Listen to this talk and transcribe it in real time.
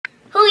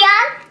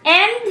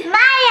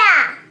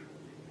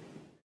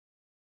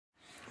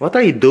What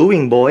are you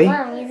doing, boy? Well,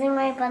 I'm using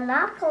my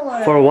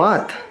binoculars. For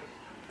what?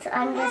 So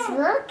I'm just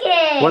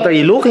looking. What are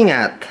you looking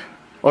at?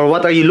 Or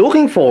what are you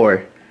looking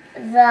for?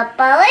 The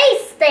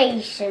police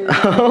station.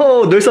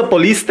 Oh, there's a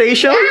police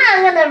station? Yeah,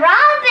 I'm gonna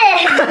rob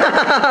it.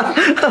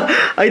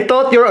 I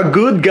thought you're a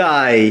good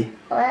guy.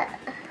 What?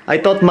 I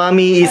thought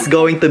mommy is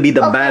going to be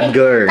the bad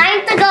girl.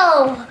 Time to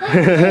go.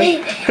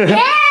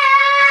 Yeah!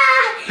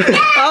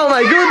 Oh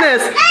my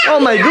goodness! Oh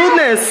my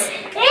goodness!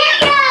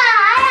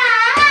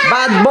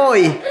 Bad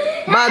boy!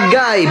 Bad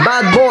guy!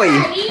 Bad boy!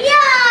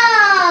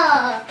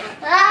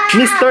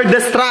 Mr.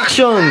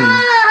 Distraction!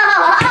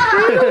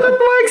 Look at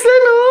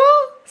Markslen,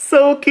 oh!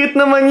 So cute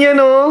naman yan,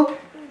 oh!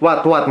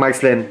 What,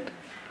 Markslen?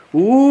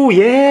 Ooh,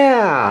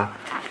 yeah!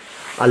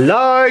 A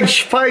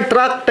large fire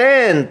truck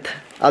tent!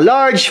 A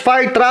large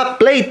fire truck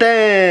play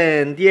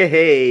tent!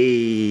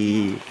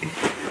 Yay!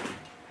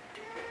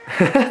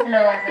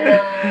 Hello.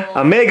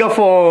 A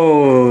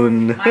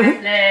megaphone!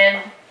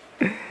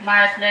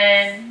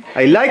 Marslin.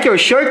 I like your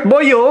shirt,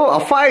 boy, oh! A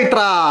fire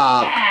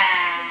truck!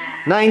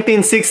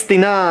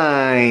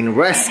 1969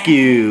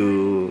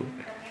 rescue.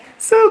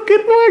 So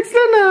cute,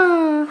 Markslen,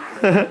 ah.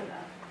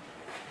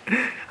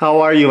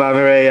 How are you,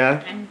 Mami Rhea?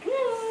 I'm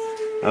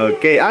good.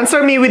 Okay,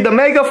 answer me with the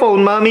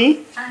megaphone,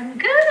 Mommy. I'm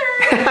good.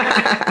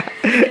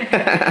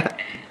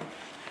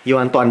 You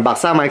want to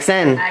unbox, huh,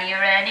 Markslen? Are you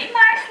ready,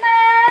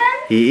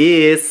 Marslin?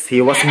 He is.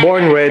 He was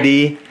born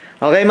ready.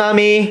 Okay,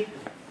 Mommy.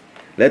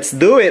 Let's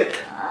do it.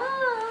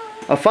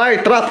 A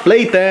fire truck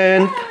play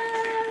tent.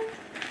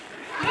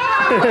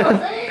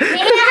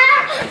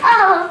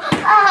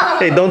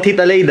 Hey, don't hit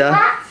Aleida.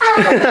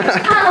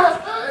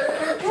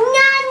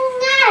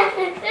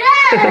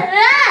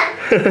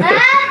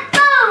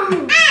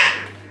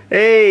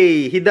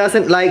 Hey, he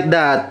doesn't like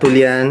that,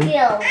 Hulyan.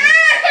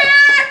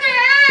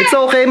 It's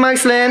okay,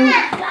 Markslen. No,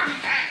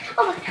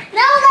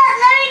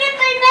 let me get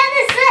my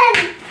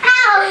medicine.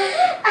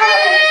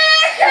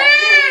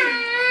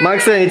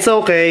 Markslen, it's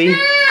okay.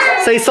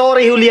 Say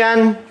sorry,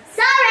 Hulyan.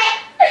 Sorry.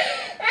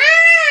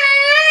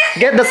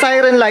 Get the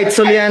siren lights,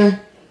 Hulyan.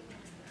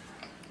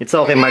 It's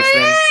okay,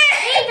 Markslen. Medicine.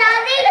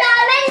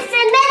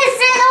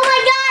 Oh my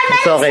God, medicine.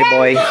 It's okay,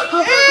 boy.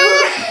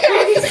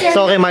 Medicine. It's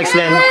okay,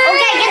 Markslen.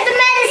 Okay, get the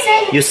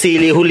medicine. You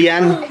silly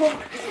Hulyan.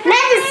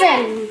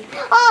 Medicine.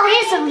 Oh,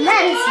 here's some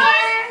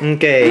medicine.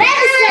 Okay.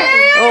 Medicine.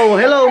 Oh,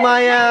 hello,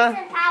 Maya.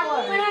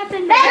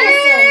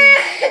 Medicine.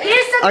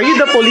 Here's some Are you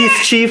the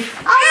police chief?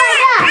 Oh my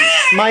God.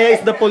 Maya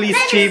is the police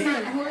chief.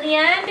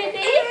 Hulyan,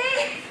 baby.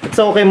 It's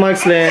okay,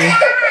 Markslen.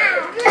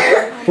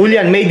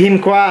 Hulyan made him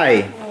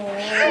cry.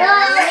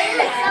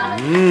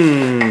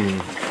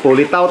 Pull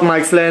it out,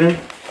 Markslen.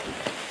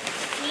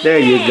 There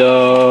you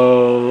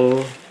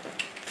go.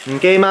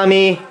 Okay,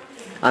 Mommy.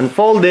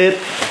 Unfold it.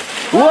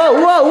 Whoa!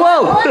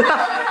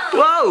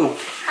 Whoa!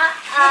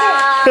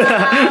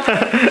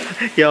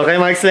 You okay,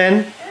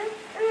 Markslen?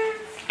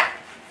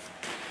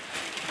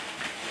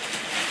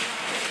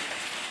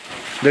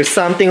 There's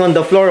something on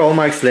the floor, oh,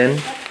 Markslen.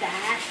 What's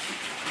that?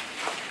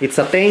 It's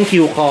a thank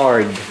you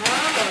card.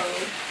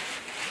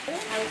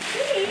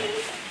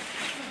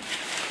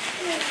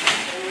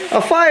 A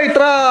fire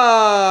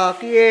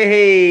truck!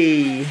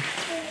 Yay!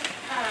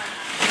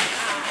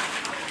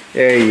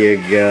 There you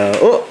go.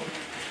 Oh!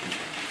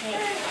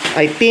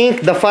 I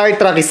think the fire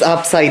truck is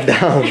upside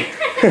down.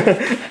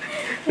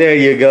 There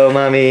you go,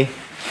 Mommy.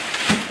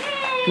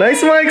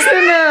 Nice marks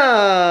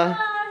na!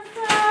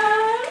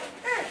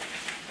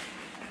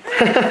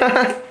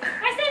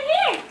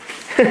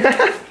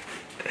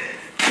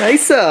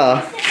 Nice,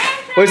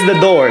 Where's the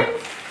door?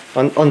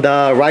 On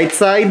the right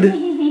side?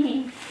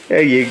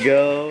 There you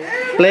go.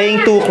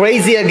 Playing too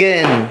crazy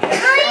again.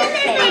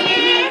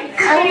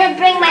 I'm gonna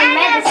bring my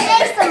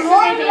medicine. Some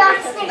more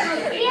blocks.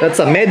 That's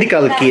a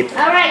medical kit.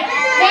 Alright,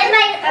 then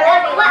my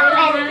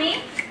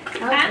equipment.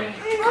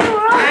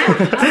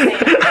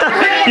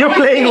 You're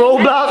playing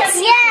Roblox?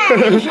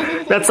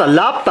 Yeah. That's a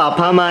laptop,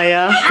 huh,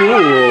 Maya?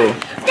 Cool.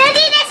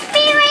 Daddy, that's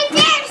me right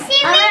there.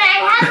 See me?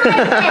 I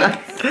have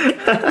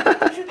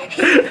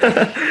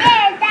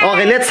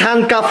Okay, let's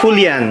handcuff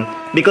Hulyan.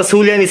 Because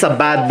Hulyan is a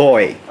bad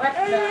boy. What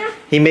the?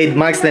 He made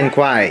Markslen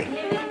cry.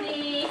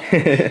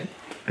 It's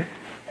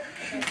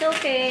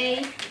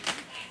okay.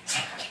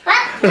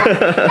 What the?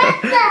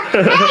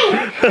 Hey,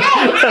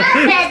 stop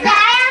it. I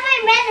have my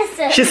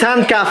medicine. She's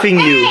handcuffing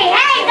you. Hey,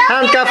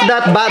 don't Handcuff get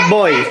that bad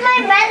boy. That's my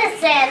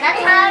medicine.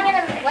 That's how I'm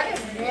gonna. What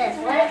is this?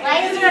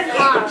 Why is your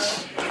car?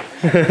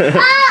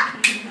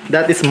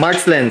 That is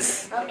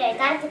Markslen's. Okay,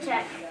 time to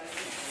check.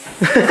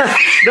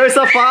 There's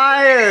a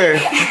fire.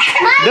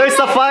 There's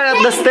a fire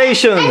at the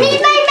station. I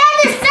need my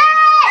medicine.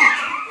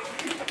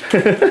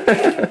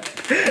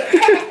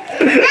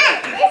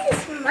 This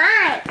is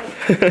mine.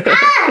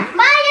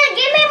 Maya,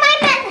 give me my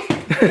medicine.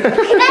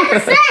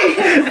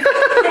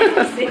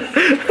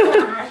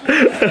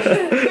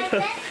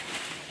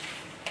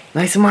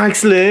 Nice,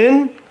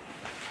 Markslen.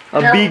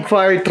 A big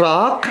fire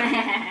truck.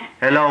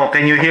 Hello,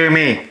 can you hear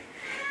me?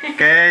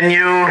 Can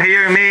you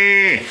hear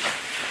me?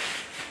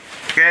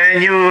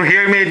 Can you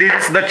hear me?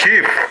 This is the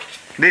chief.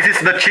 This is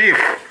the chief.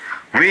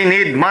 We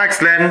need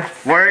Marksland.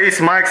 Where is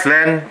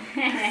Marksland?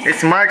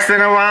 Is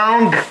Marksland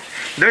around?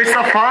 There's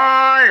a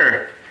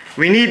fire.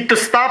 We need to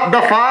stop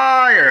the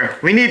fire.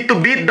 We need to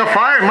beat the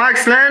fire,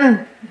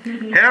 Marksland.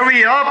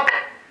 Hurry up.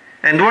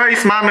 And where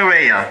is Mommy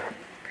Rhea?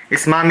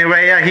 Is Mommy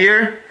Rhea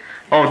here?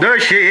 Oh, there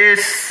she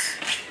is.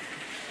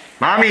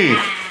 Mommy.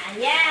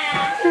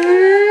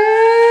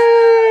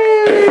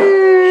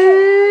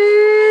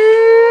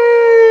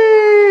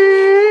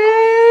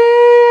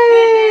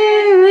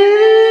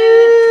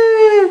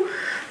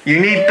 You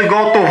need to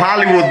go to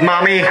Hollywood,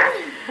 Mommy.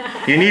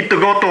 You need to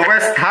go to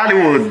West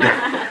Hollywood.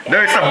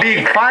 There's a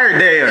big fire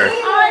there.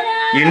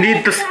 You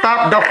need to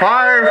stop the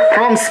fire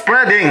from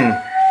spreading.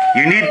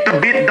 You need to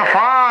beat the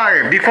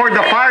fire before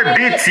the fire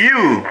beats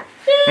you.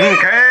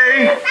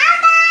 Okay?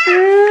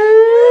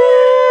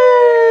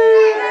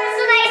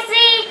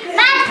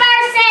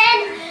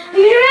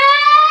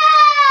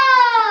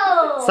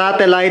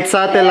 Satellite,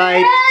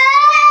 satellite,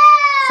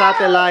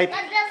 satellite.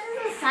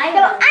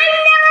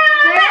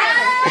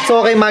 It's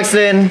okay,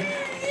 Maxlen.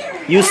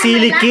 You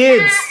silly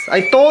kids.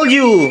 I told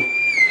you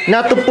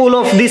not to pull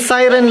off these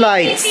siren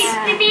lights.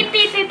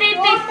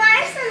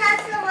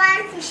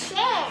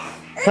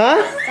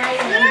 Huh?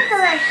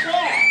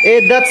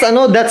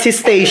 That's his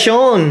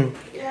station.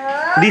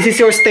 This is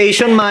your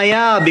station,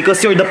 Maya,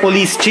 because you're the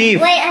police chief.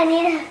 Wait, I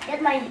need to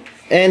get my...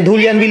 And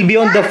Hulyan will be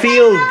on the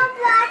field.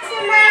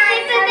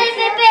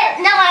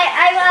 No,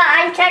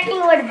 I'm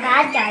checking where the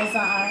bad guys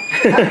are.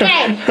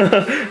 Okay.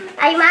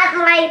 I'm at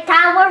my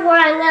tower where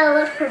I'm gonna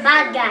look for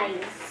bad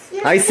guys.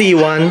 I see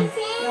one.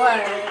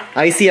 Where?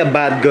 I see a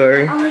bad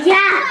girl. Oh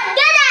yeah!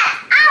 Get it!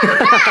 Oh,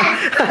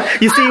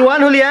 bad! You see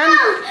one, Hulyan?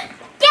 Oh,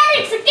 get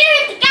it!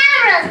 Security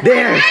cameras!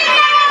 There!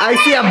 I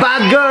see a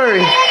bad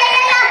girl! Oh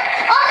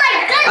my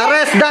goodness!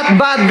 Arrest that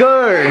bad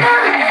girl!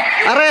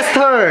 Arrest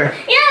her!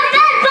 Yeah,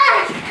 bad!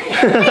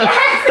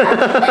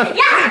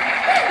 Yeah!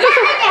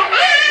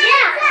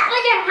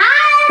 With your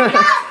hands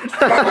up!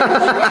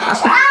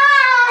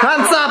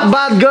 Hands up,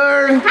 bad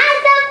girl!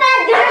 Hands up,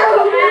 bad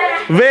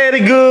girl!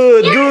 Very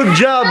good! Good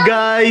job,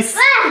 guys!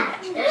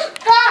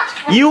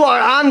 You are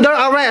under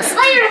arrest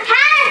Put your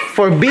hands!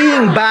 for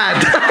being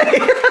bad.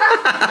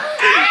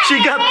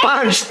 She got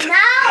punched.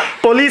 Now?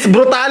 Police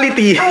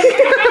brutality. You are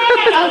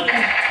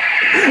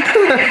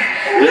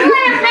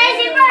a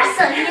crazy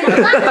person. You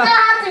don't know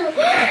how to...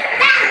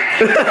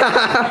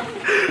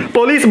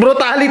 Police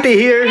brutality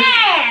here.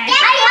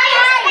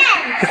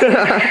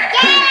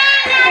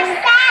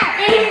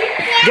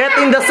 Get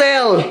in the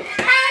cell.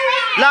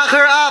 Lock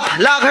her up.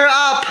 Lock her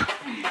up.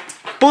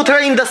 Put her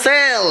in the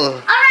cell.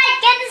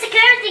 Alright, get the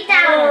security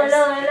towers.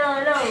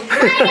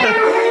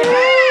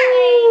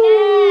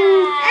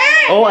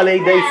 Oh,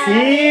 Aleida is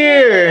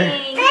here.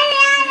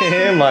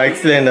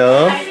 Markslen,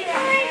 oh.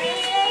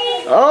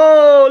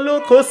 Oh,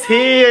 look who's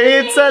here.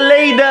 It's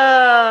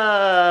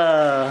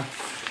Aleida.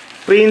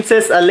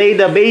 Princess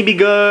Aleida, baby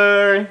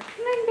girl.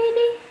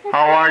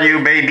 How are you,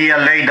 baby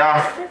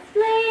Aleida?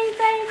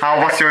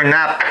 How was your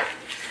nap?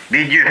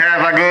 Did you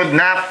have a good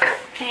nap?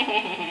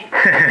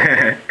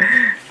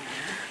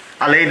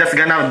 Aleida's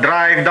gonna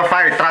drive the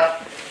fire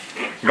truck.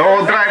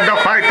 Go drive the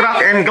fire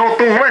truck and go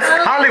to West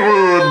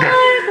Hollywood.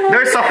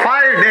 There's a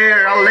fire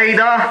there,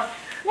 Aleida.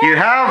 You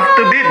have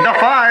to beat the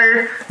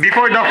fire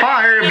before the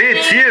fire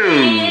beats you.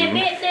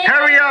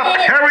 Hurry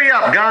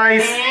up,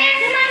 guys.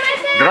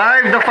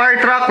 Drive the fire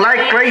truck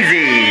like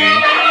crazy.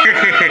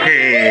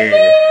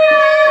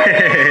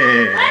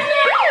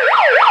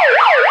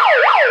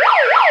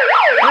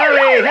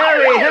 Hurry.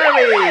 Get out of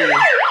the way.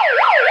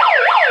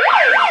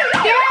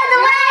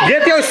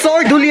 Get your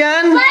sword,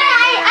 Hulyan.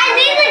 Wait, I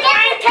need to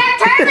get your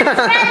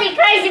turbans ready,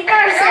 crazy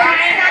person.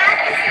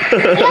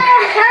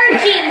 Yeah,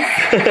 Hershey's.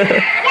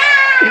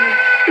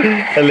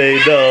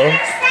 Aleida.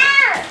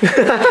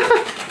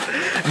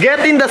 Get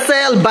in the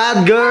cell,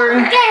 bad girl.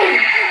 Okay,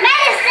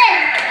 medicine.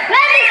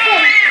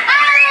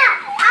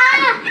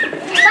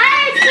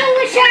 Fire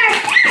extinguisher.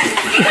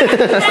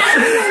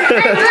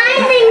 I'm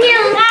blinding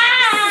you.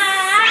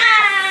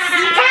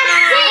 You can't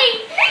see.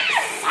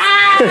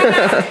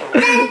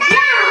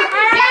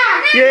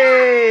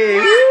 Yay!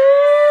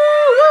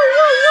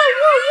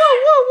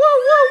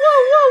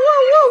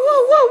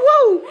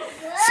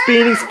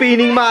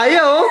 Spinning,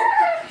 Maya, oh.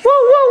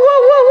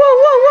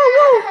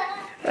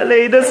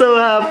 Aleida so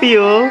happy,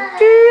 oh.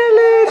 Hey,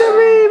 Aleida,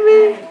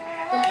 baby.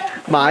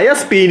 Maya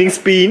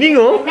spinning,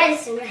 oh.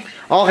 Medicine ready.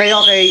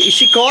 Okay. Is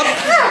she caught?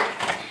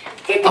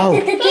 Oh,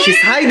 she's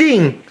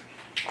hiding.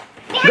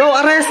 Go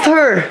arrest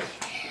her.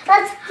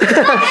 Let's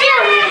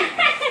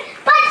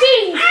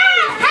Punching!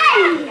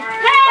 Hey!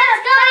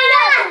 What's going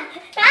on?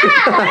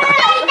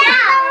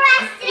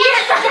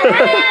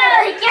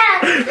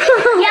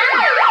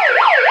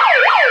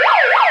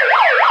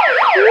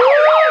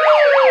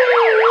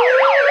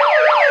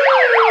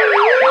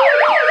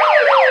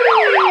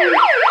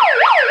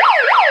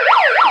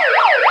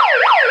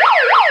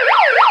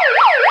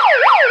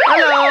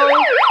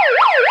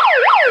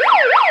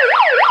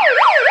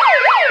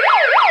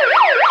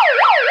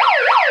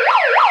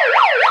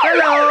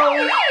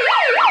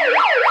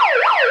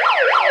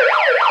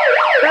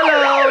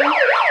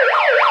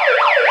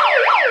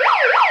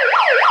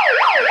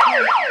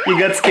 You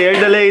got scared,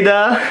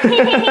 Aleida?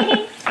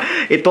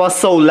 It was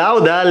so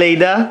loud,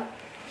 Aleida.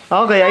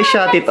 Okay, I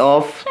shut it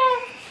off.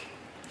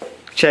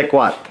 Check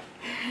what?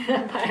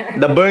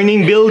 The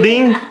burning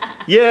building?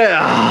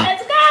 Yeah!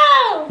 Let's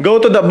go! Go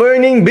to the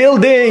burning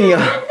building!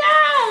 Let's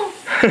go!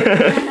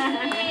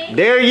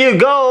 There you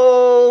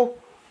go!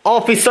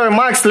 Officer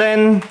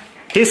Marksland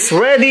is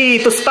ready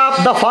to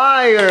stop the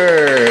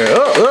fire!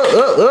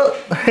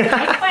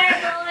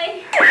 Fire boy!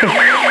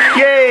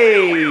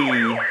 Yay!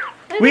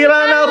 We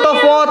ran out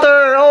of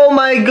water! Oh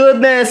my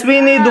goodness!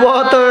 We need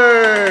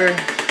water!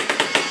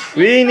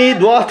 We need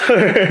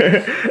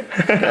water!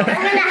 I'm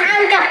gonna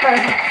handcuff her.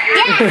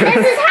 Yes,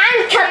 this is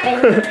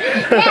handcuffing.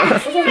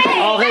 Yes.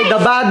 Okay, the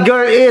bad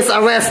girl is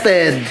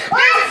arrested.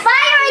 What?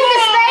 Fire in the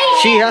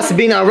station. She has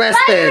been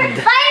arrested.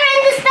 Fire in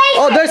the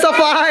station. Oh, there's a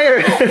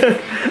fire! Daddy,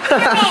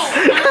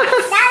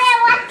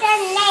 what's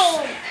your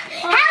name?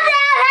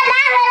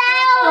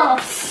 Hello.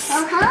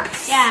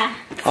 Yeah.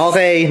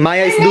 Okay,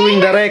 Maya is doing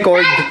the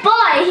record. Bad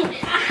boy.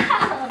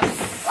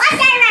 What's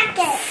your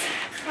record?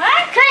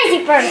 What?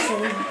 Crazy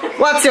person.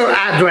 What's your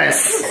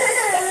address?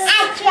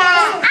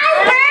 I'm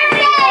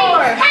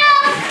burning.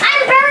 Help!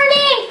 I'm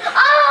burning.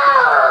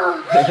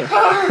 Oh.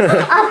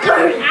 I'm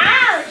burning.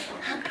 Ouch.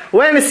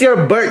 When is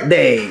your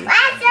birthday?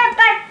 What's your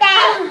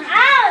birthday?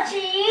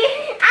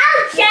 Ouchie!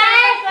 Ouch!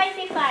 January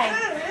 25.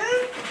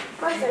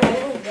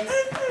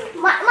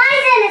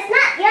 Medicine, it's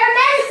not your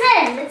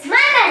medicine. It's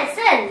my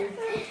medicine.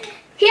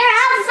 Here,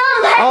 have some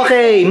medicine.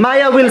 Okay,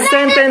 Maya will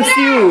sentence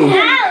you.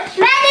 Ouch.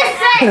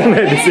 Medicine.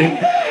 Medicine.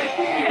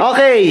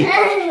 Okay,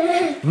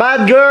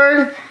 bad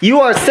girl,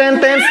 you are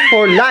sentenced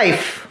for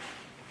life.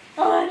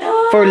 Oh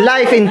no! For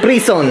life in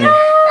prison.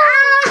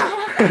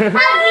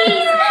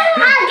 Huggies.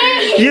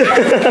 You,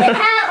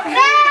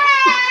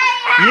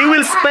 you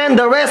will spend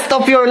the rest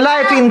of your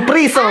life in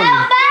prison.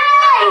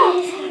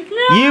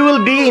 You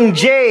will be in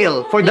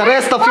jail for the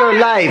rest of your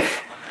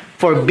life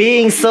for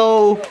being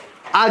so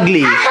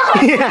ugly.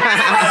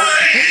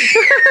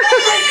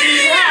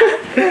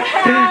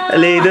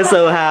 Aleda's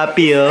so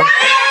happy, oh.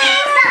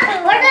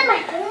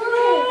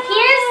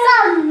 Here's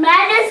some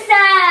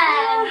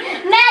medicine.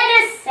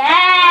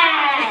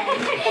 Medicine.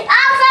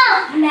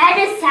 Also,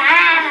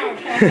 medicine.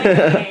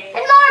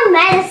 And more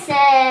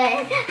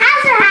medicine.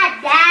 How's her hot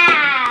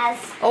gas?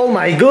 Oh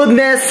my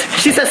goodness,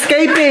 she's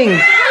escaping.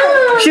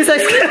 She's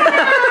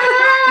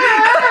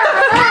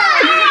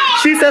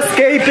She's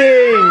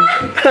escaping.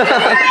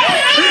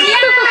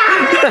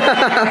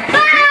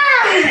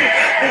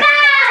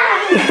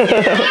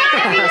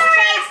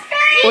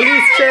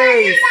 Police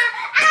chase.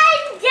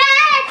 I'm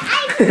dead.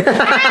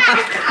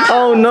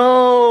 Oh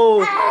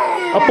no!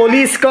 A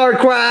police car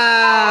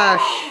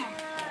crash.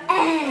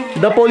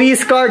 The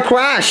police car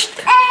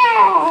crashed.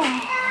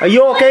 Are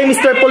you okay,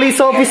 Mr. Police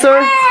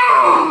Officer?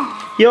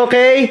 You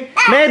okay?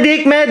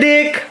 Medic,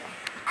 medic!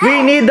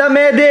 We need a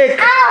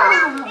medic!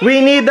 We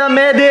need a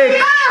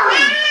medic!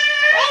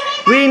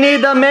 We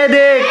need a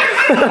medic!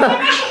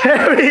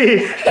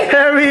 Harry!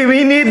 Harry,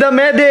 we need a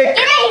medic!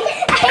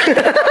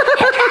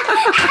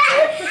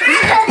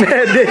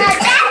 Medic!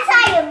 That's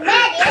how you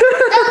met it.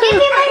 Don't give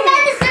me my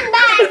medicine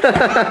back.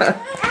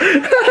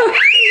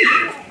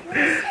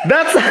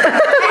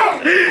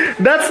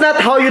 That's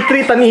not how you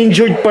treat an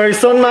injured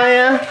person,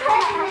 Maya.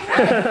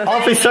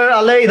 Officer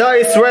Aleida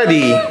is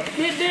ready.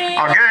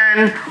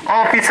 Again,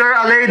 Officer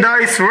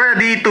Aleida is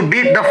ready to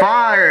beat the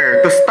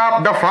fire, to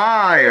stop the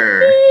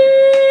fire.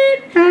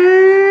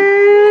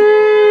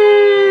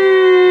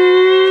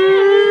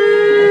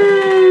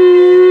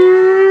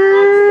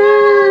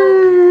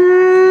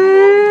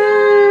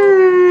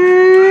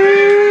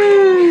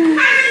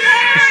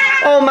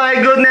 Oh my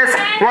goodness,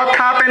 what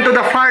happened to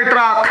the fire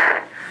truck?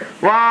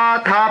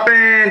 What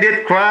happened?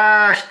 It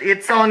crashed.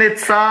 It's on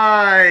its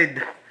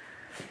side.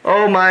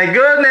 Oh my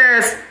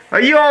goodness. Are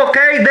you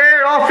okay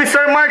there,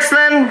 Officer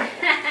Marksland?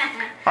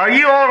 Are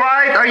you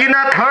alright? Are you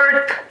not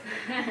hurt?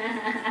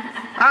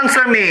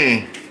 Answer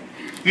me.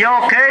 You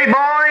okay,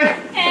 boy?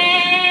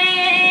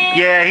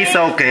 Yeah, he's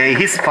okay.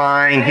 He's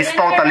fine. He's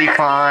totally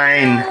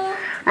fine.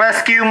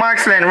 Rescue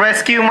Marksland.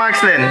 Rescue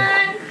Marksland.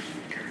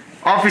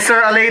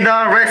 Officer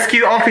Aleida,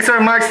 rescue Officer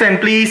Marksland,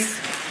 please.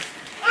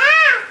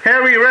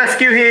 Harry,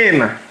 rescue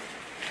him.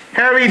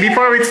 Harry,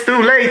 before it's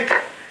too late.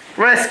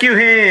 Rescue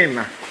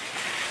him.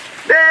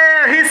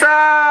 There, he's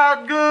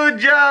out. Good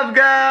job,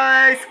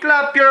 guys.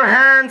 Clap your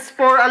hands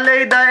for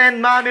Aleida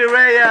and Mami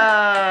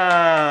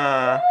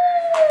Rhea.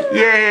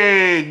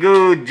 Yay,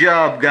 good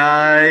job,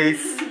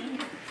 guys.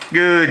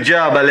 Good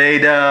job,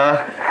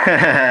 Aleida.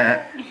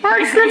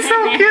 Marksland, so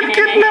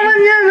cute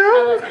naman yan, no?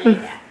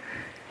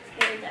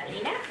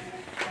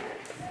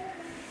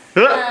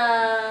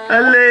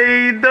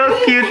 Aleida,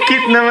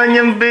 cute naman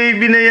yung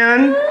baby na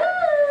yan.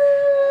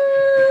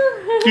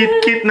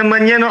 Cute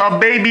naman yan, oh, a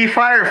baby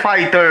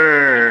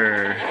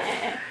firefighter.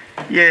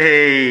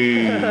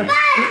 Yay! Bad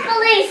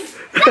police!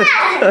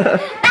 Bad!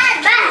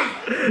 Bad!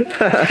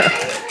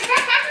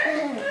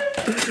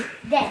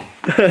 There.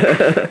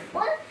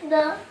 What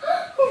the?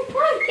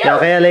 You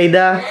okay,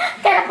 Aleida?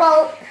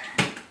 Catapult.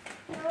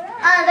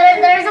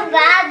 there's a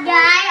bad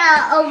guy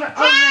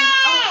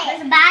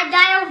there's a bad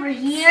guy over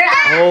here.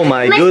 Oh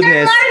my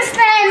goodness. Mr.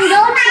 Marston,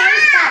 don't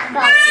chase that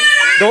guy.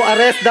 Go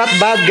arrest that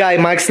bad guy,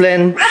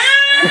 Markslen.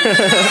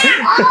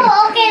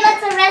 Oh, okay,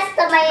 let's arrest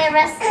him. I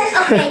arrest him.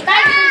 Okay,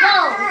 time to go.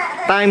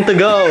 Time to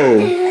go.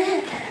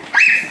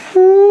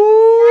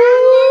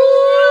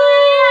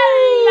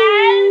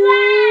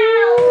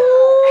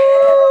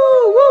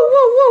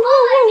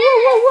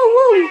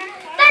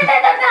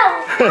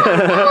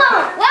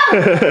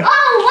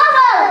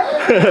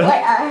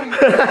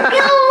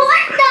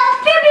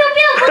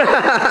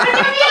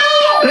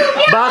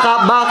 Back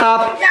up, back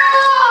up.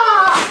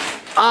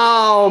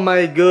 Oh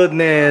my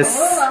goodness.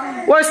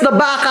 Where's the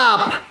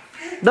backup?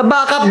 The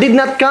backup did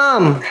not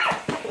come.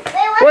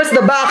 Where's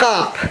the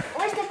backup?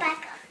 Where's the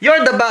backup?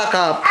 You're the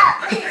backup.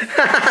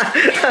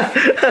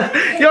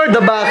 You're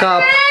the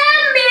backup.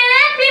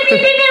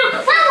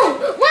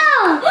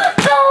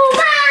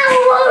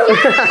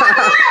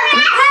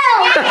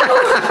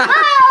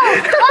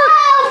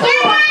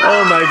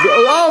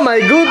 Oh my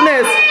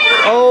goodness.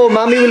 Oh,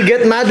 mommy will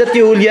get mad at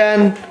you,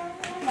 Hulyan.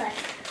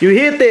 You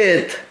hit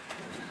it.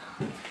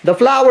 The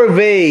flower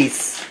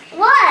vase.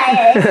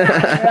 What?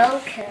 It's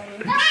broken.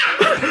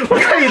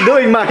 What are you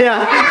doing,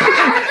 Maya?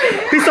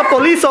 He's a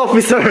police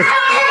officer.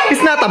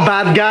 He's not a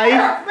bad guy.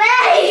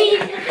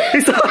 Wait.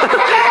 He's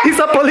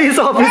a police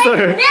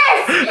officer.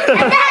 This and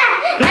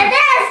that and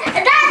this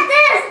and that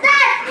this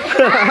that.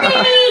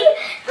 Mommy,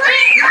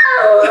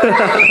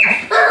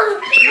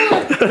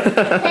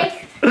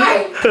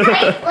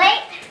 wait.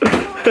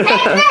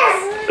 Take this.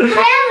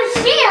 I have a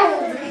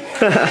shield.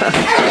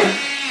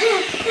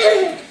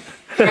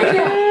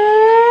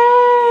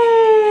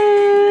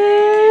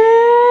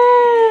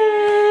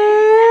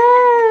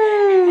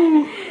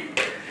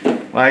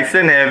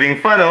 Mikeson having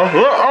fun, oh.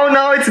 Oh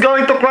no, it's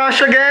going to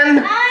crash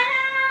again.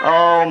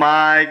 Oh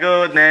my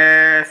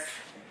goodness.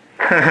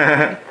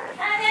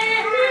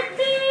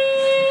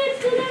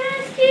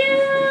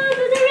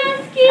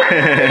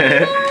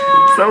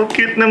 So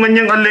cute naman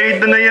yung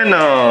Aleida na yan,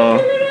 oh.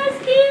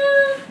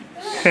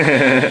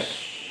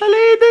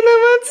 Aleida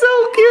naman, so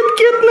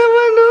cute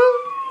naman, oh.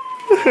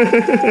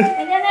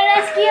 I'm gonna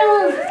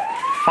rescue.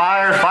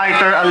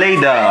 Firefighter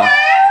Aleida.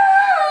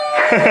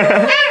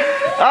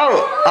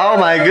 Oh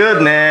my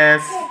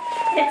goodness.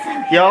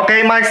 You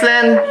okay,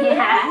 Markslen?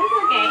 Yeah, it's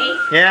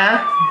okay.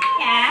 Yeah?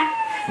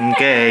 Yeah.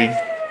 Okay.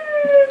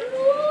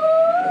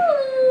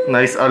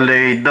 Nice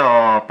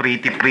Aleida.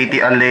 Pretty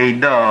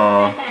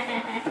Aleida.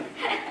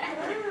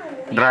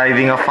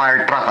 Driving a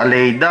fire truck,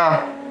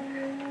 Aleida.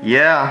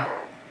 Yeah.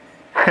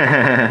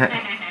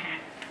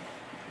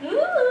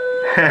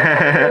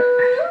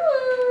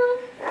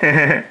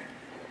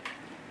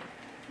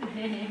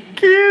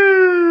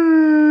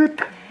 Cute.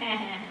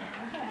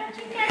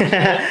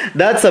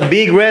 That's a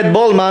big red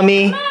ball,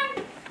 mommy.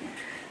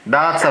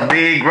 That's a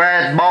big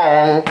red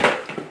ball.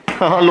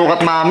 Look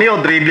at mommy,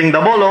 oh, dribbling the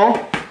ball, oh.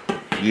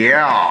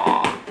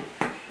 Yeah.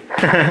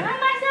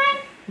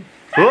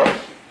 Oh.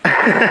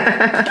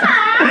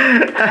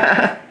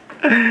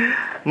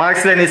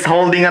 Markslen is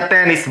holding a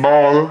tennis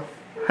ball.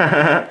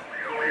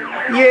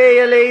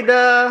 Yay,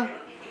 Aleida.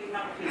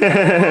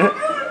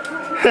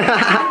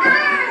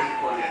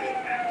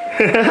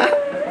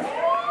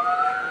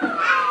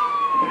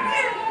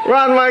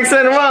 Run,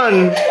 Markslen,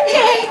 run.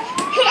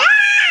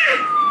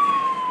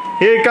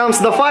 Here comes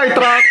the fire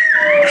truck.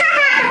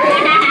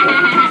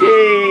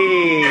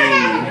 Yay.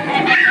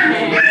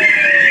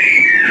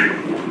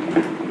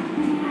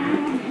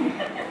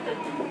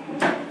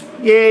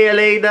 Yay,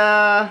 Aleida.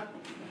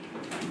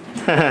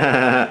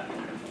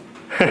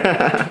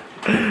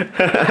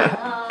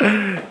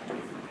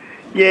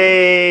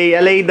 Yay,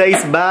 Aleida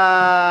is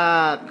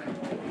back.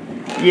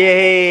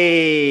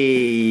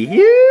 Yay.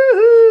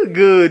 Yoo-hoo.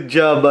 Good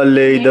job,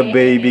 Aleida,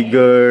 baby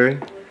girl.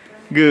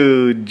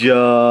 Good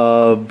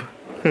job.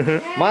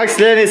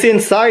 Markslen is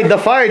inside the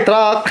fire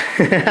truck.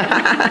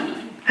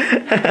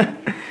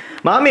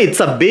 Mommy, it's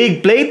a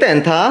big play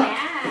tent, huh?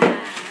 Yeah.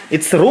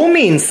 It's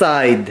roomy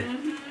inside.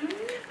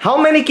 How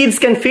many kids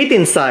can fit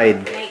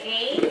inside? Like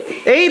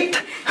 8.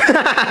 8?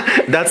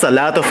 That's a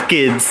lot of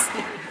kids.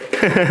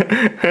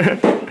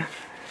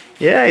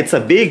 Yeah, it's a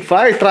big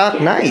fire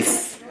truck.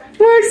 Nice.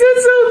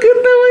 Markslen, so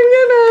cute naman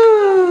yan,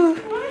 ah.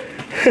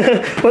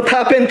 What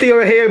happened to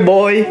your hair,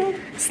 boy?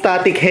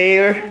 Static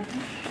hair.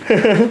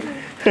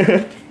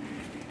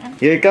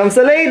 Here comes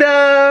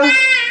Aleida.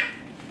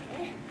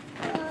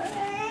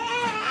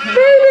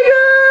 Baby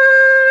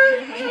girl.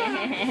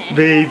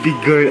 Baby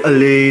girl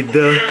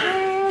Aleida.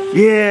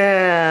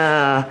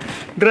 Yeah.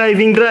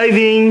 Driving the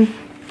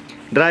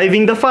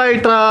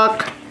fire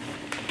truck.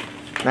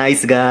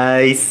 Nice,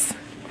 guys.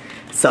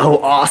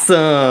 So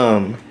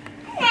awesome.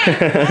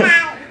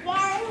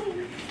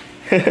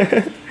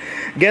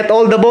 Get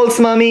all the balls,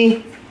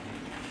 mommy.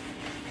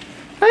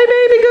 Hi,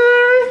 baby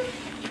girl.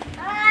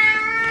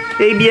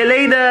 Baby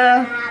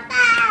Aleida.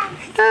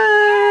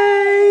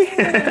 Hi.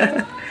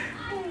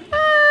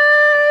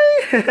 Hi.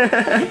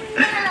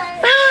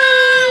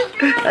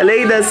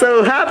 Aleida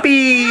so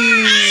happy.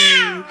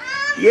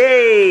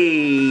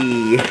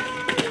 Yay!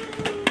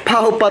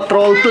 Paw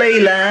Patrol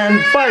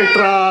Playland Fire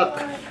Truck.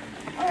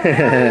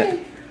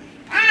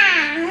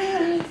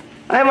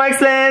 Hi,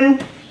 Markslen.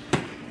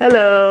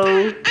 Hello.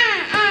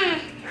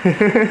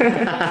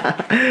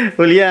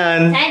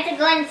 Hulyan. Time to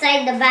go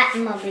inside the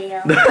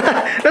Batmobile.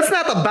 That's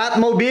not a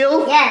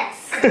Batmobile. Yes,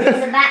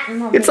 it's a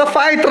Batmobile. It's a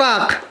fire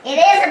truck. It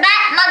is a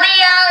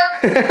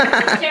Batmobile.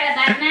 You're a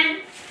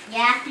Batman?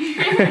 Yeah.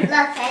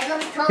 Look, I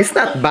look totally. It's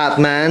not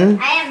Batman.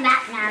 I am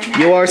Batman.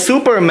 You are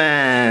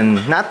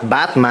Superman, not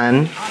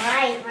Batman.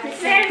 Alright,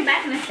 He's wearing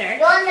Batman shirt.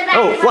 go in the back.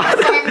 Oh, what?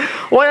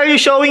 Why are you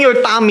showing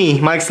your tummy,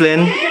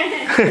 Markslin?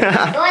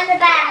 Go in the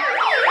back.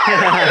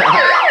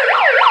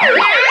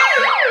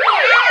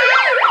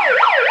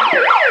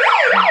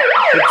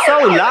 It's so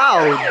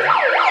loud.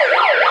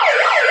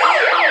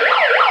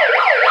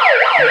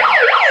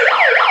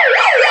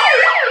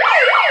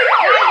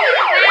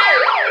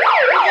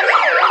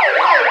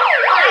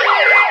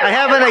 I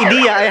have an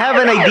idea. I have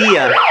an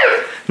idea.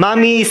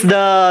 Mommy is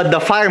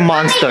the fire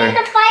monster.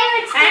 The fire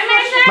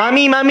extinguisher.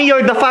 Mommy,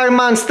 you're the fire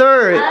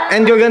monster,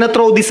 and you're gonna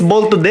throw this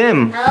ball to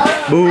them.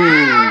 Oh.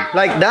 Boom,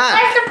 like that.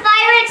 Where's the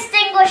fire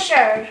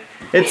extinguisher?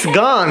 It's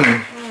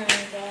gone.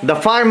 The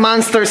fire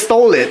monster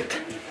stole it.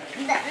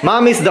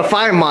 Mommy's the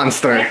fire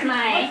monster. That's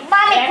my...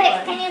 Mommy,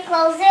 can you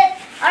close it?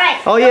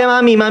 Alright. Oh yeah,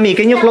 mommy,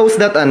 can you close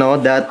that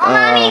Mommy,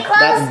 close,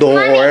 that door?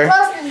 Mommy,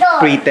 close the door.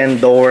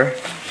 Pretend door.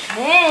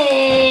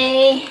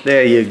 Hey!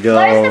 There you go.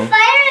 Where's the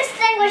fire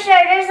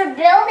extinguisher? There's a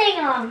building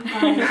on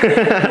fire.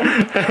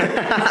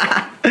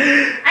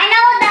 I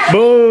know what that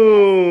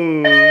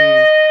Boom!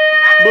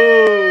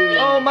 Boom!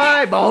 Oh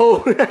my!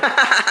 Boom! The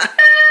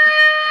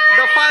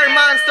fire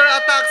monster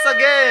attacks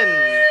again!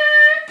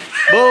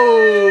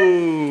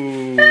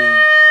 Boom!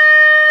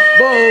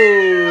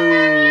 Boom!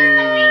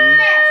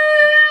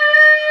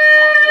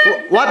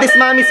 What is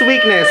mommy's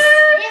weakness?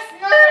 This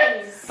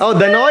noise. Oh,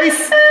 the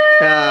noise?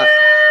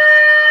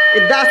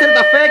 It doesn't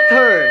affect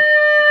her.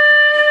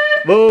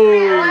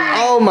 Boom!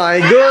 Oh my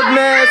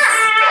goodness!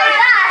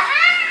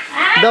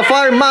 The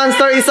fire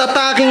monster is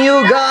attacking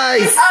you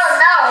guys! Oh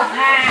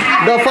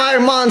no! The fire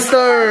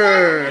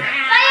monster!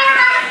 Fire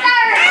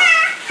monster!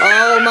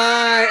 Oh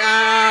my!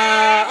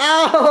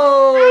 Oh!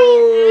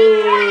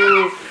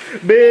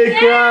 Big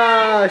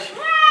crash!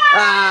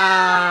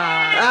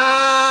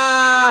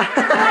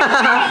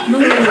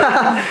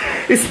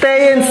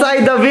 Stay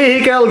inside the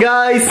vehicle,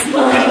 guys!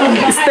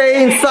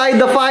 Stay inside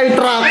the fire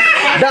truck!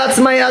 That's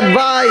my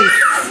advice!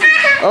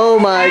 Oh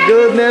my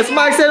goodness!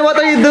 Marcel, what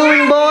are you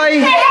doing,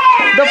 boy?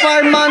 The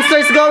fire monster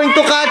is going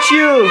to catch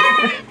you!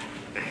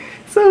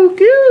 So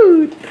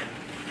cute!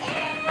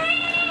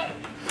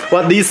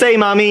 What do you say,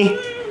 mommy?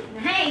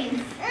 Nice!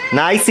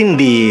 Nice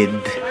indeed.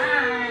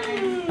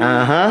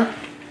 Wow.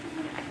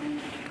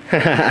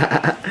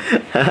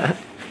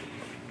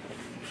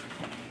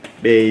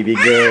 Baby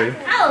girl.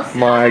 Oh, sorry.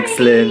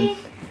 Markslin.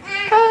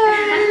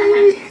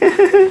 Hi.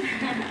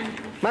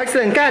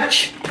 Markslin,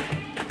 catch.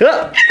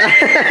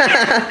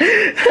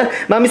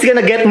 Mommy's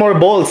gonna get more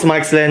balls,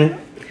 Markslin.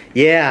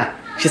 Yeah,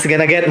 she's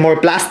gonna get more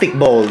plastic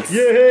balls.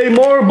 Yay,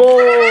 more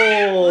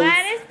balls.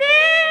 What is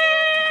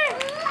this?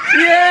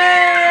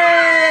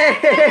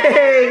 Yay!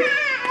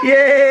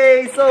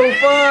 Yay, so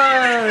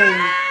fun.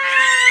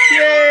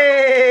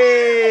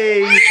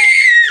 Yay!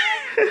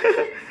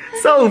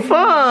 So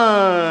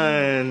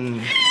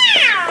fun!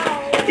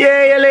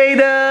 Yay,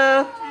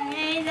 Aleida!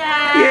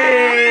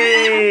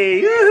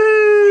 Yay!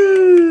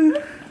 Woohoo!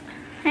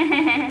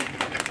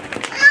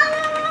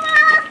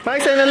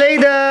 Max and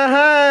Aleida,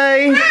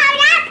 hi!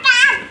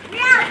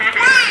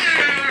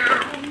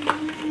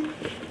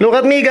 Look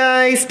at me,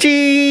 guys!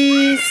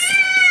 Cheese!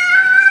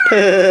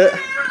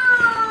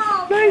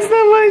 Nice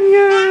naman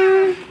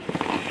yan!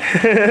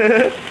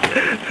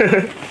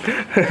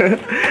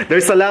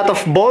 There's a lot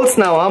of balls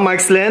now, huh,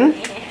 Markslin?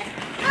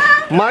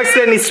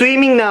 Markslin is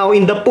swimming now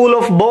in the pool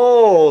of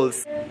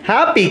balls.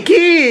 Happy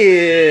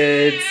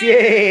kids!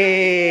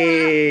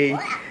 Yay!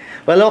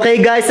 Well, okay,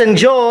 guys,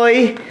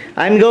 enjoy.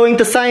 I'm going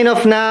to sign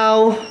off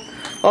now.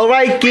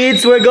 Alright,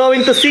 kids, we're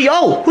going to see...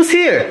 Oh, who's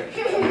here?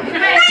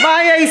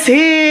 Maya is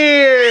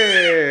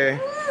here!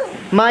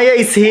 Maya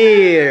is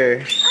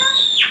here.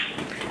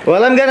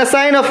 Well, I'm gonna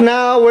sign off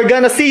now. We're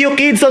gonna see you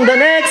kids on the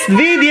next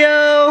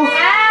video.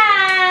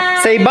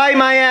 Say bye,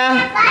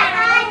 Maya.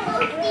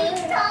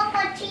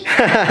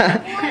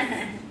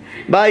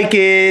 Bye,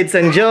 kids.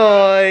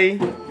 Enjoy.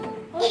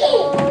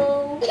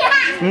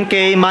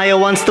 Okay, Maya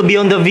wants to be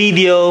on the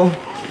video.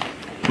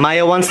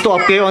 Maya wants to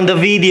appear on the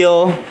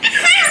video.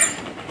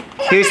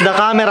 Here's the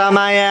camera,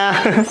 Maya.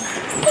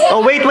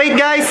 Oh, wait,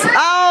 guys.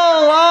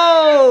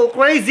 Oh,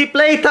 crazy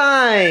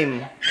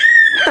playtime.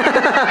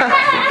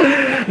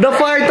 The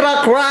fire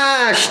truck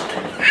crashed.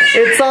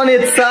 It's on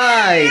its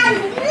side.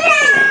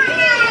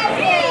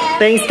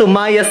 Thanks to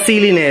Maya's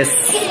silliness.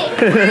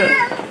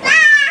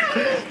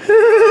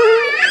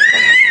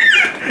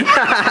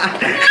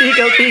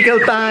 Tickle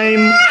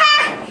time.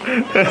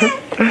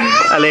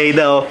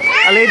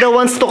 Aleida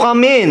wants to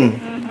come in.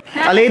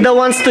 Aleida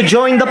wants to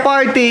join the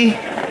party.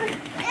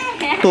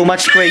 Too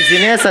much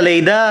craziness,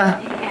 Aleida.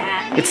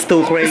 Yeah. It's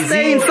too crazy.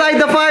 Stay inside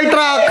the fire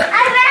truck.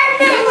 I ran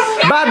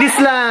to Body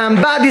slam,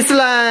 body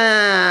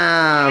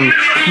slam,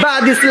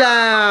 body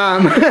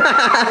slam.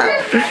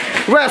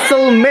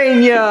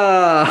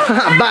 WrestleMania,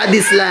 body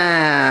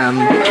slam.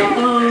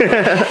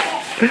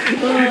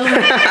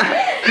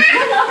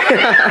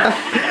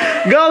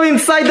 Go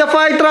inside the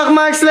fire truck,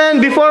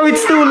 Marksland, before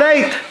it's too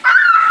late.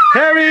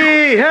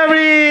 Hurry,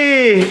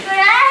 hurry.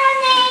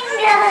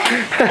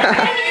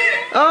 running.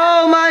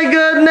 Oh my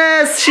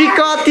goodness, she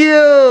caught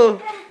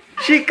you.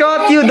 She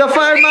caught you. The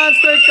fire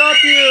monster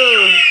caught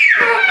you.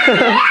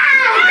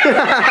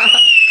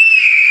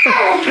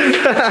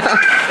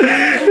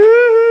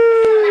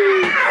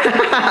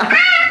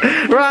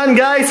 Run,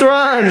 guys,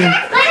 run. Look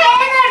at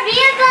the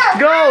vehicle.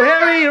 Go,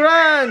 Harry,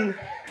 run.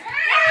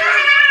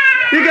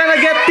 You're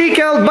gonna get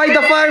tickled by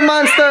the fire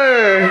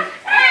monster.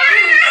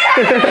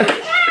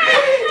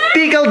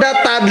 Tickle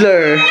that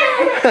toddler.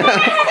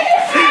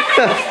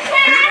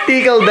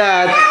 Tickle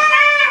that.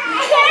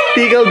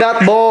 Tickle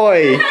that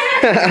boy.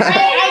 Wait,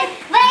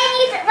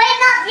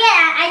 not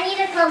yet. I need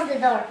to close the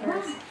door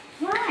first.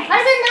 Why?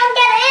 Marcel, don't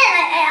get in.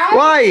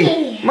 Why?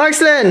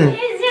 Marksland.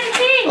 It's your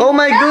thing. Oh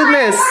my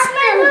goodness.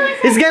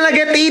 He's gonna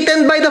get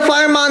eaten by the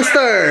fire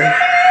monster.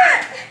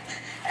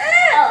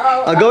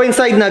 Go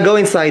inside na, go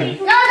inside.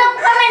 No, don't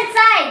come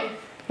inside.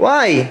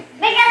 Why?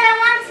 Because I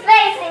want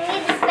space. I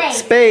need the space.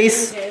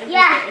 Space.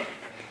 Yeah.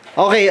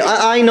 Okay,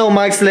 I know,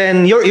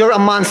 Marksland. You're a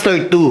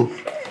monster too.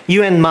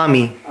 You and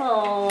mommy.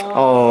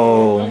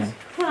 Oh.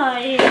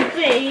 Crying,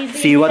 baby.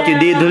 See what you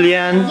did,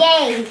 Hulyan?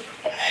 Yay.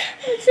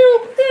 It's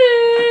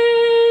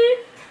okay.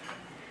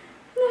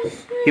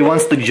 He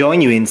wants to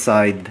join you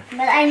inside.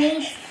 But I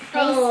need space.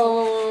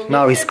 Oh,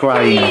 Now he's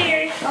crying.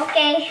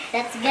 Okay,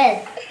 that's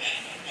good.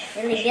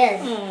 Really good.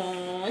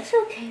 Oh, it's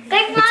okay.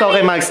 Quick, It's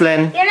okay,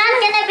 Marksland. You're not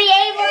gonna be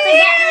able to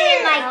get me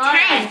in my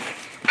tank.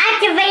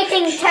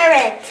 Activating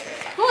turret.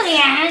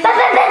 Hulyan.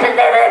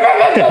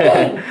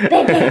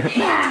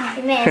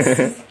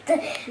 Missed.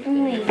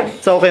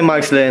 It's okay,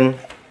 Marksland.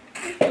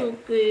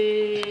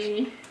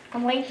 Okay.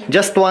 I'm waiting.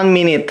 Just 1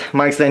 minute,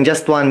 Marksland.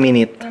 Just 1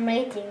 minute. I'm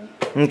waiting.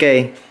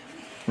 Okay.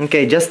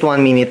 Okay, just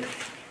 1 minute.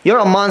 You're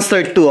a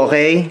monster too,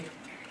 okay?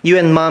 You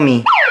and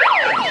mommy.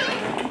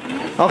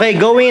 Okay,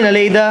 go in,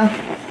 Aleida.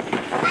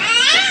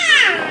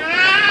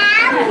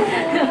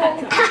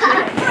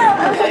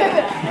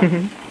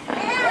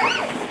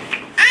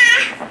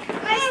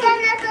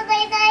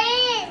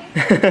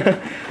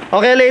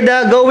 Okay,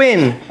 Aleida, go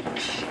in.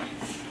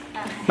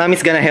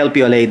 Mommy's gonna help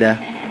you, Aleida.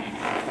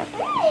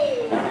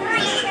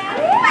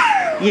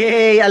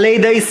 Yay,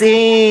 Aleida is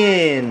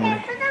in.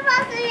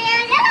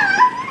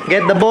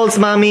 Get the balls,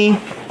 mommy.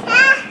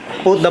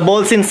 Put the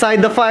balls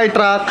inside the fire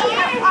truck.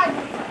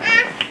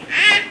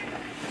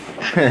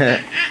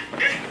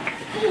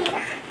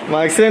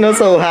 Markson is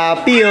so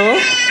happy, oh.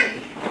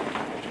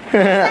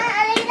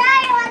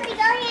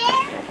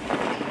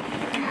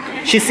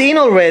 She's in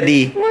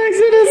already.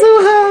 Markson is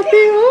so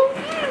happy, oh.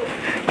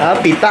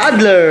 Happy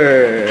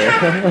toddler.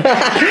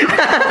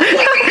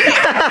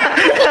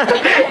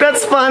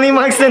 That's funny,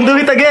 Markson. Do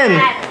it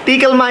again.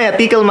 Tickle Maya,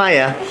 tickle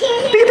Maya.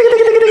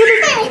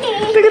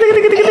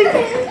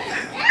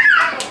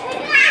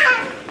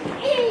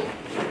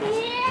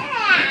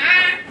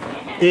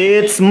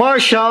 It's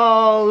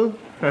Marshall.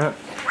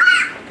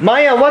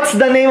 Maya, what's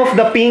the name of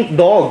the pink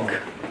dog?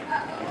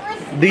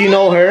 Do you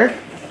know her?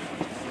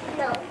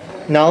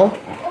 No?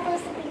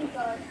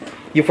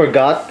 You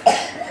forgot?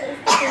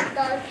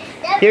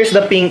 Here's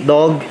the pink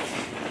dog.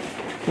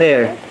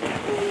 There.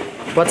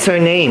 What's her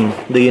name?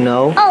 Do you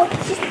know? Oh,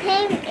 his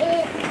name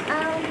is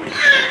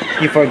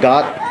You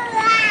forgot?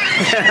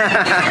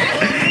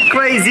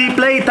 Crazy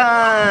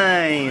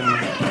playtime!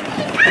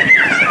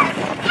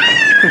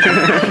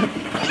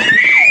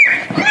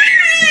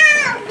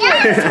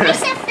 Yeah, we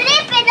should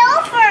flip it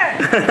over.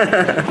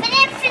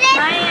 Flip.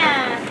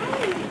 Maya.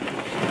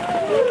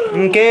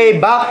 Okay,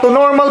 back to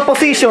normal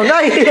position.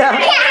 Ay, yeah.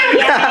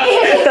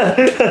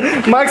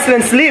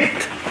 Marksland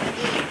slipped.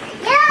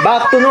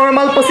 Back to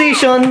normal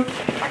position.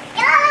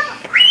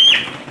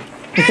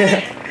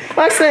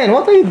 Marksland,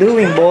 what are you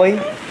doing, boy?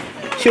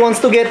 She wants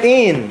to get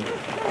in.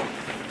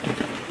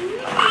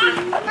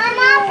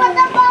 Mama, put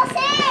the balls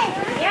in.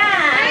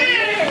 Yeah,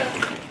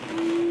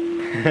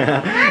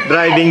 I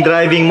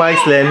Driving,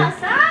 Marksland. will.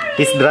 Sorry.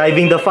 He's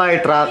driving the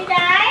fire truck. Did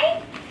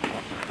I?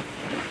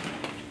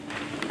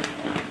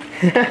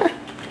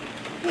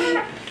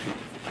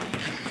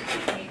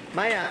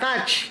 Maya,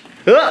 catch!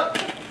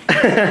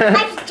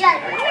 Nice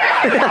jump.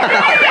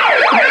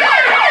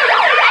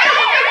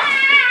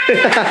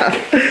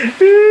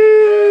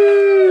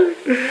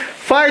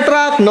 Fire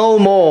truck, no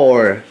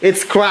more.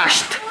 It's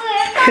crashed.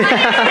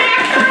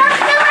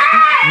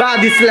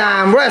 Body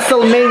slam,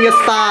 WrestleMania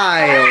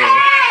style.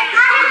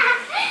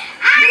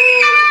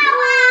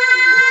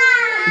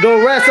 Go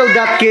wrestle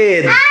that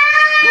kid.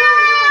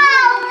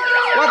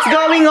 What's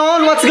going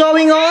on? What's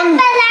going on?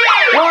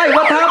 Why?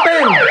 What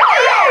happened?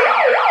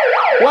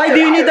 Why do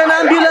you need an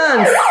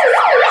ambulance?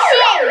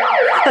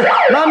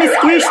 Mommy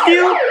squished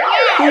you?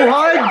 Too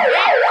hard?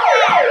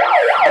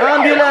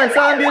 Ambulance,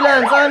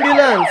 ambulance,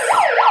 ambulance.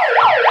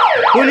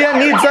 Hulyan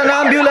needs an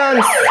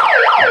ambulance.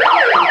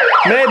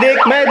 Medic,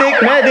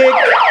 medic, medic.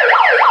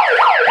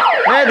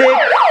 Medic.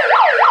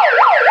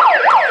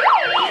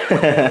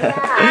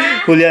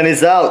 Hulyan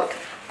is out.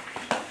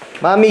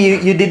 Mommy,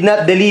 you did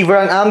not deliver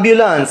an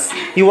ambulance.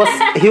 He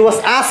was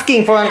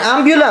asking for an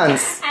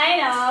ambulance. I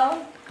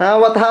know.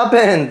 What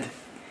happened?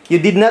 You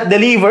did not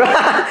deliver. Oh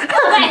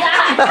my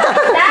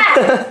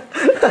God.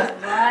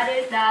 What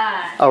is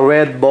that? A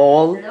red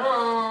ball.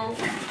 No.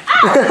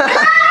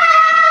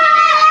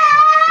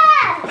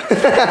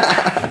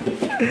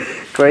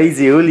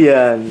 Crazy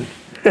Hulyan.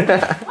 What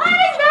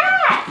is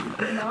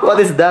that? What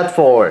is that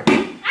for? Ow.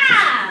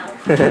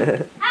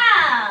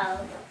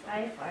 Ow.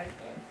 I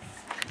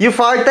farted. You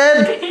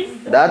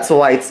farted? That's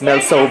why it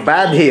smells so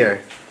bad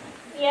here.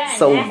 Yeah,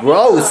 So nasty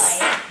gross.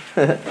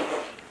 boy.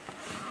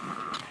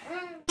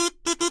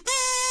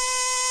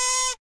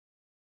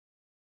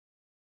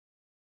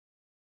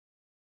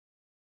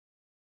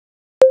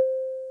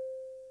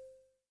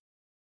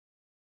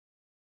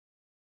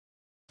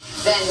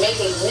 Then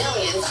making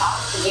millions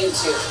off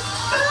YouTube.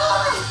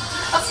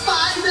 A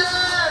spider!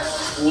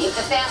 Meet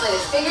the family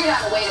that figured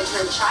out a way to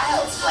turn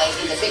child's play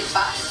into big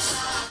bucks.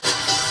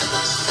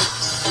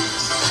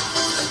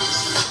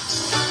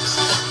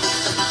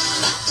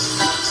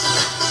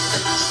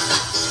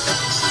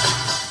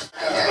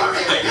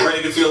 Alright, you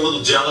ready to feel a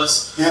little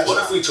jealous? Yeah.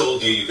 What if we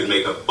told you you could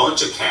make a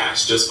bunch of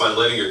cash just by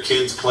letting your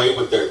kids play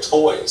with their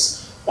toys?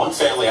 One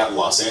family out in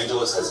Los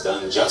Angeles has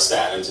done just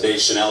that, and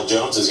today's Chanel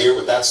Jones is here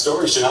with that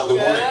story. Chanel, good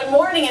morning. Good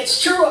morning. It's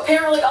true.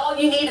 Apparently, all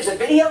you need is a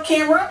video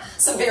camera,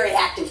 some very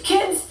active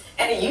kids,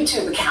 and a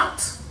YouTube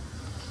account.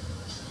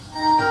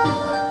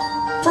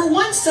 For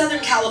one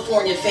Southern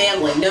California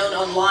family known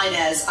online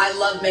as I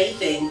Love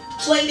Maything,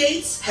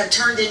 playdates have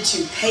turned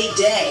into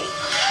payday.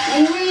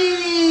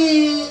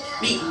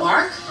 Meet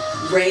Mark,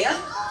 Rhea,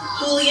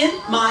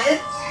 Hulyan, Maya,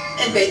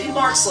 and baby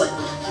Marksland,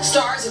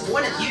 stars of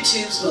one of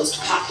YouTube's most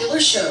popular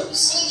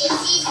shows.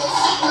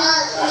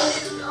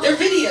 Their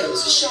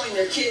videos showing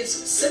their kids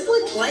simply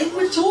playing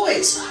with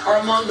toys are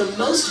among the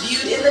most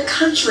viewed in the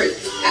country,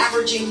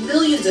 averaging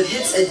millions of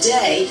hits a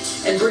day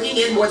and bringing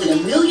in more than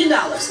 $1 million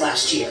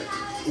last year.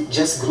 It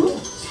just grew.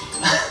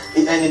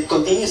 And it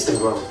continues to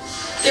grow.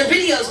 Their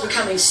videos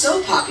becoming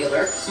so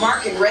popular,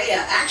 Mark and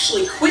Rhea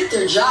actually quit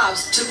their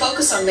jobs to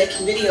focus on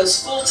making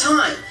videos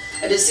full-time,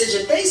 a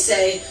decision they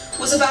say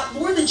was about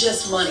more than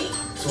just money.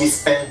 We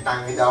spend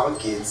time with our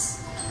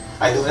kids.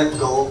 I do not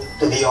go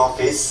to the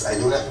office. I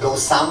do not go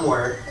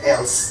somewhere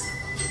else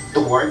to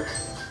work.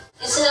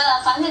 It's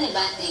a family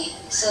bonding,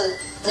 so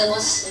the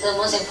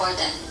most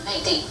important, I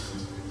think.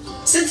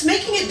 Since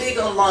making it big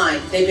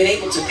online, they've been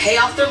able to pay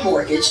off their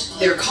mortgage,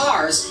 their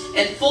cars,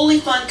 and fully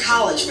fund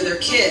college for their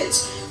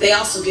kids. They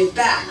also give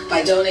back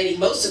by donating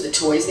most of the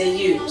toys they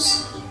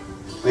use.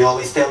 We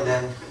always tell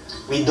them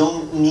we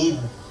don't need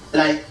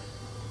like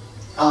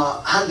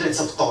hundreds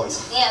of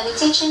toys. Yeah, we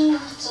teach them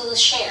to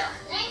share.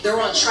 They're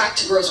on track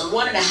to gross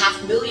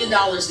 $1.5 million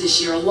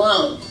this year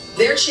alone.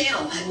 Their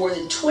channel had more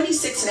than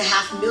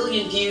 26.5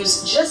 million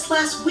views just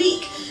last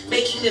week,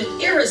 making them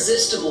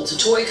irresistible to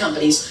toy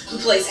companies who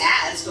place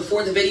ads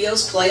before the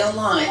videos play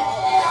online.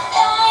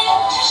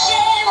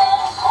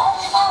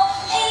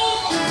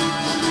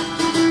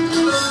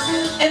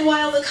 And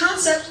while the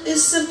concept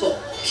is simple,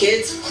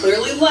 kids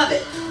clearly love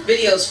it.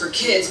 Videos for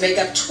kids make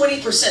up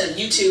 20% of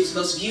YouTube's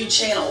most viewed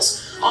channels,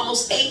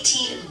 almost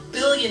 18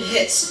 billion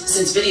hits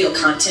since video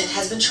content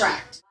has been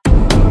tracked.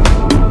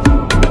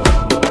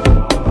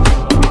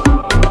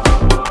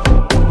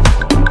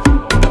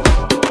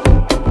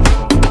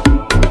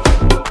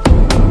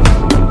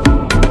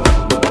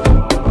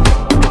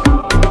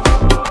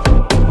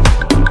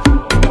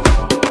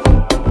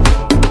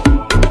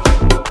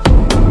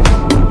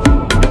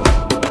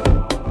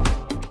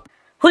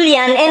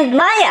 Hulyan and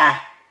Maya,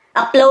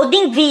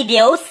 uploading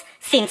videos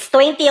since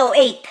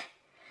 2008.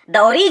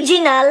 The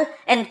original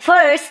and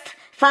first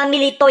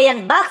family toy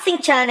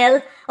unboxing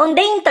channel on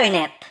the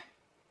internet.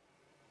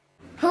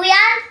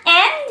 Hulyan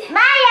and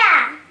Maya.